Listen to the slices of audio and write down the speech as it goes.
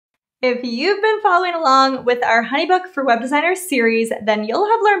If you've been following along with our Honeybook for Web Designers series, then you'll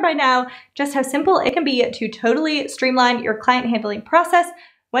have learned by now just how simple it can be to totally streamline your client handling process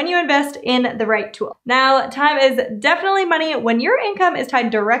when you invest in the right tool. Now, time is definitely money when your income is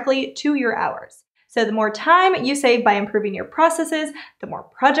tied directly to your hours. So the more time you save by improving your processes, the more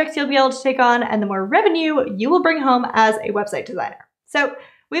projects you'll be able to take on, and the more revenue you will bring home as a website designer. So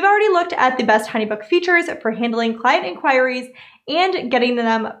we've already looked at the best Honeybook features for handling client inquiries and getting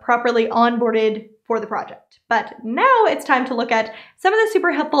them properly onboarded for the project. But now it's time to look at some of the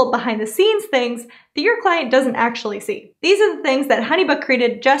super helpful behind the scenes things that your client doesn't actually see. These are the things that Honeybook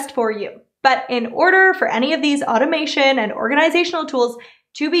created just for you. But in order for any of these automation and organizational tools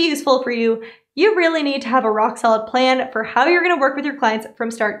to be useful for you, you really need to have a rock solid plan for how you're going to work with your clients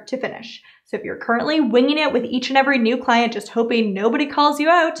from start to finish. So if you're currently winging it with each and every new client, just hoping nobody calls you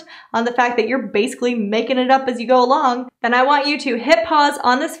out on the fact that you're basically making it up as you go along, then I want you to hit pause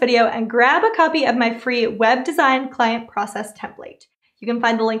on this video and grab a copy of my free web design client process template. You can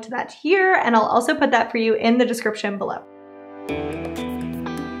find the link to that here, and I'll also put that for you in the description below.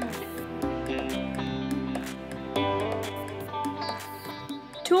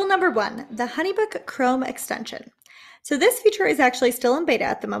 Tool number 1, the Honeybook Chrome extension. So this feature is actually still in beta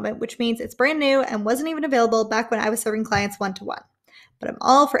at the moment, which means it's brand new and wasn't even available back when I was serving clients one-to-one. But I'm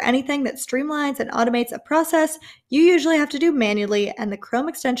all for anything that streamlines and automates a process you usually have to do manually, and the Chrome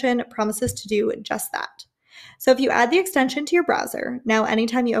extension promises to do just that. So if you add the extension to your browser, now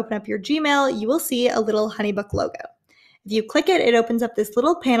anytime you open up your Gmail, you will see a little Honeybook logo. If you click it, it opens up this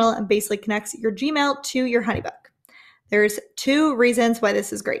little panel and basically connects your Gmail to your Honeybook. There's 2 reasons why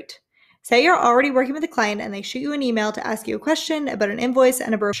this is great. Say you're already working with a client and they shoot you an email to ask you a question about an invoice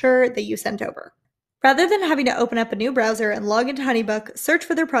and a brochure that you sent over. Rather than having to open up a new browser and log into Honeybook, search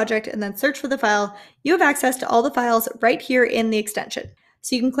for their project, and then search for the file, you have access to all the files right here in the extension.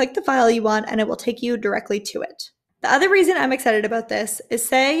 So you can click the file you want and it will take you directly to it. The other reason I'm excited about this is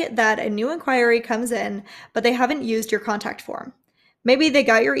say that a new inquiry comes in, but they haven't used your contact form. Maybe they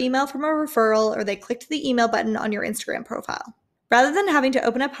got your email from a referral, or they clicked the email button on your Instagram profile. Rather than having to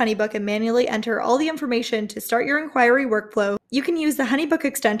open up Honeybook and manually enter all the information to start your inquiry workflow, you can use the Honeybook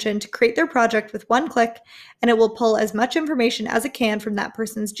extension to create their project with one click, and it will pull as much information as it can from that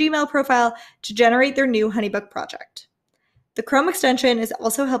person's Gmail profile to generate their new Honeybook project. The Chrome extension is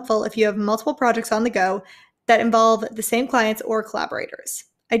also helpful if you have multiple projects on the go that involve the same clients or collaborators.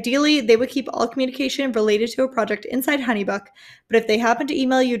 Ideally, they would keep all communication related to a project inside Honeybook, but if they happen to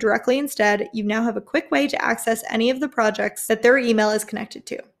email you directly instead, you now have a quick way to access any of the projects that their email is connected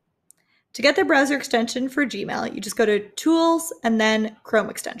to. To get the browser extension for Gmail, you just go to Tools and then Chrome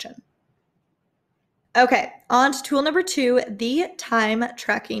extension. Okay, on to tool number 2, the time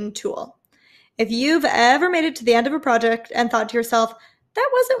tracking tool. If you've ever made it to the end of a project and thought to yourself, that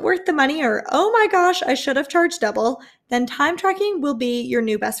wasn't worth the money, or oh my gosh, I should have charged double, then time tracking will be your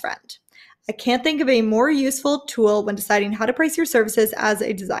new best friend. I can't think of a more useful tool when deciding how to price your services as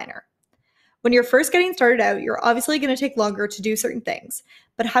a designer. When you're first getting started out, you're obviously going to take longer to do certain things,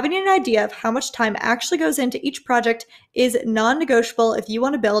 but having an idea of how much time actually goes into each project is non-negotiable if you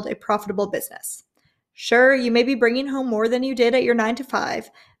want to build a profitable business. Sure, you may be bringing home more than you did at your 9-to-5,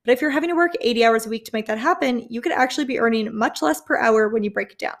 but if you're having to work 80 hours a week to make that happen, you could actually be earning much less per hour when you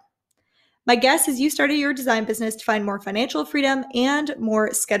break it down. My guess is you started your design business to find more financial freedom and more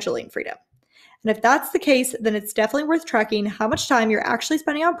scheduling freedom. And if that's the case, then it's definitely worth tracking how much time you're actually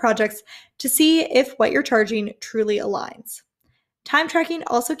spending on projects to see if what you're charging truly aligns. Time tracking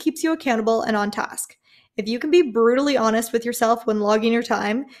also keeps you accountable and on task. If you can be brutally honest with yourself when logging your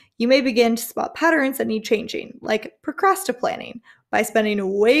time, you may begin to spot patterns that need changing, like procrastinating, by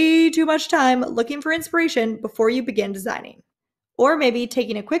spending way too much time looking for inspiration before you begin designing. Or maybe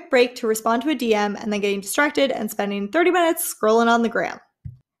taking a quick break to respond to a DM and then getting distracted and spending 30 minutes scrolling on the gram.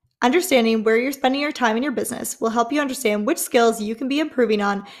 Understanding where you're spending your time in your business will help you understand which skills you can be improving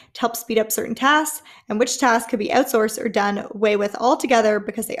on to help speed up certain tasks, and which tasks could be outsourced or done away with altogether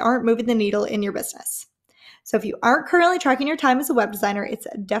because they aren't moving the needle in your business. So if you aren't currently tracking your time as a web designer, it's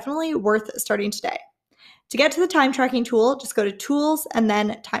definitely worth starting today. To get to the time tracking tool, just go to Tools and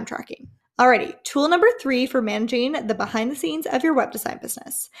then Time Tracking. Alrighty, tool number 3 for managing the behind the scenes of your web design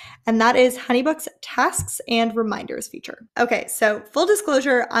business, and that is Honeybook's Tasks and Reminders feature. Okay, so full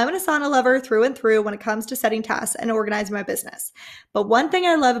disclosure, I'm an Asana lover through and through when it comes to setting tasks and organizing my business. But one thing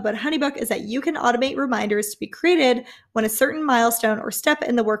I love about Honeybook is that you can automate reminders to be created when a certain milestone or step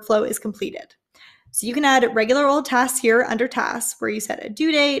in the workflow is completed. So you can add regular old tasks here under tasks where you set a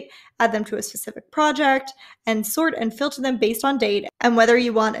due date, add them to a specific project, and sort and filter them based on date and whether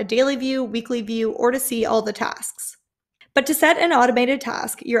you want a daily view, weekly view, or to see all the tasks. But to set an automated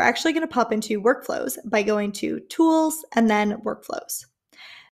task, you're actually going to pop into Workflows by going to Tools and then Workflows.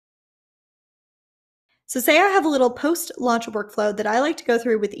 So say I have a little post-launch workflow that I like to go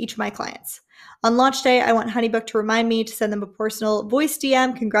through with each of my clients. On launch day, I want Honeybook to remind me to send them a personal voice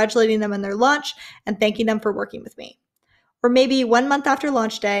DM congratulating them on their launch and thanking them for working with me. Or maybe 1 month after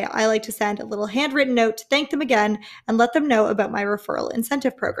launch day, I like to send a little handwritten note to thank them again and let them know about my referral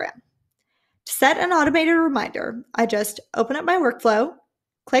incentive program. To set an automated reminder, I just open up my workflow,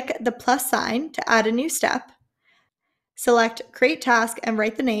 click the plus sign to add a new step, select Create Task and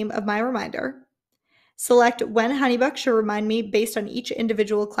write the name of my reminder, select when Honeybook should remind me based on each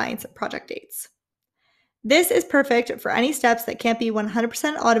individual client's project dates. This is perfect for any steps that can't be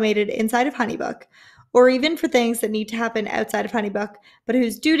 100% automated inside of Honeybook, or even for things that need to happen outside of Honeybook, but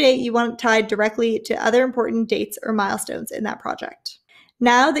whose due date you want tied directly to other important dates or milestones in that project.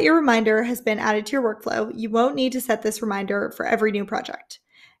 Now that your reminder has been added to your workflow, you won't need to set this reminder for every new project.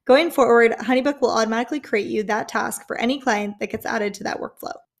 Going forward, Honeybook will automatically create you that task for any client that gets added to that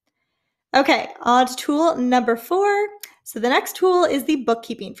workflow. Okay, on to tool number 4. So the next tool is the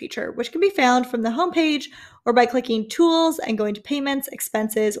bookkeeping feature, which can be found from the homepage or by clicking Tools and going to Payments,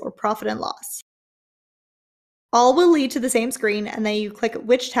 Expenses, or Profit and Loss. All will lead to the same screen, and then you click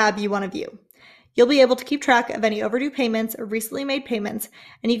which tab you want to view. You'll be able to keep track of any overdue payments or recently made payments,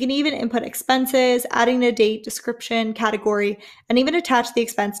 and you can even input expenses, adding a date, description, category, and even attach the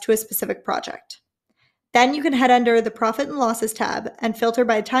expense to a specific project. Then you can head under the Profit and Losses tab and filter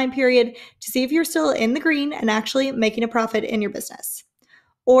by time period to see if you're still in the green and actually making a profit in your business,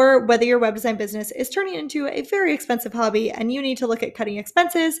 or whether your web design business is turning into a very expensive hobby and you need to look at cutting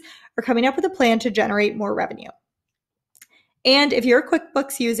expenses or coming up with a plan to generate more revenue. And if you're a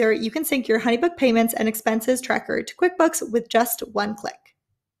QuickBooks user, you can sync your Honeybook payments and expenses tracker to QuickBooks with just one click.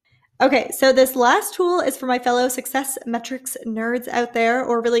 Okay, so this last tool is for my fellow success metrics nerds out there,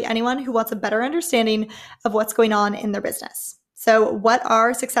 or really anyone who wants a better understanding of what's going on in their business. So what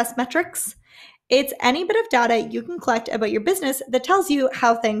are success metrics? It's any bit of data you can collect about your business that tells you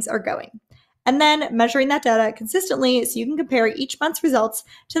how things are going, and then measuring that data consistently so you can compare each month's results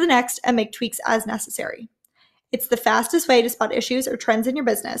to the next and make tweaks as necessary. It's the fastest way to spot issues or trends in your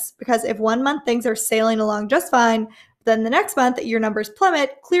business, because if 1 month things are sailing along just fine, then the next month your numbers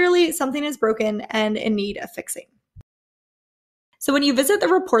plummet, clearly something is broken and in need of fixing. So when you visit the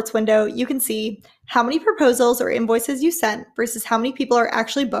reports window, you can see how many proposals or invoices you sent versus how many people are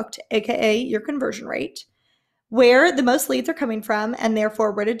actually booked, aka your conversion rate, where the most leads are coming from, and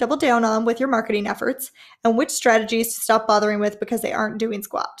therefore where to double down on with your marketing efforts, and which strategies to stop bothering with because they aren't doing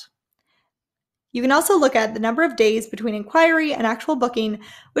squat. You can also look at the number of days between inquiry and actual booking,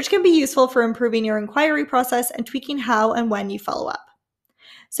 which can be useful for improving your inquiry process and tweaking how and when you follow up.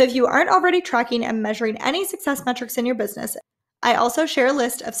 So if you aren't already tracking and measuring any success metrics in your business, I also share a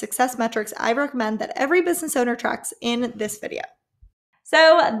list of success metrics I recommend that every business owner tracks in this video.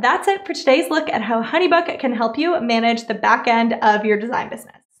 So that's it for today's look at how Honeybook can help you manage the back end of your design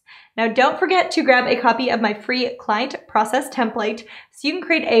business. Now, don't forget to grab a copy of my free client process template so you can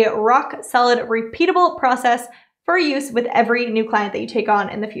create a rock-solid, repeatable process for use with every new client that you take on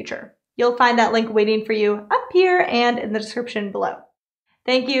in the future. You'll find that link waiting for you up here and in the description below.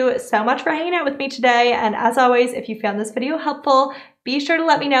 Thank you so much for hanging out with me today, and as always, if you found this video helpful, be sure to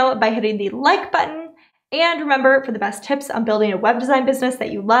let me know by hitting the like button. And remember, for the best tips on building a web design business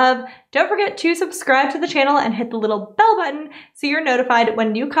that you love, don't forget to subscribe to the channel and hit the little bell button so you're notified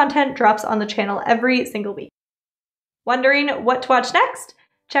when new content drops on the channel every single week. Wondering what to watch next?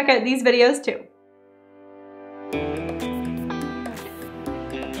 Check out these videos too.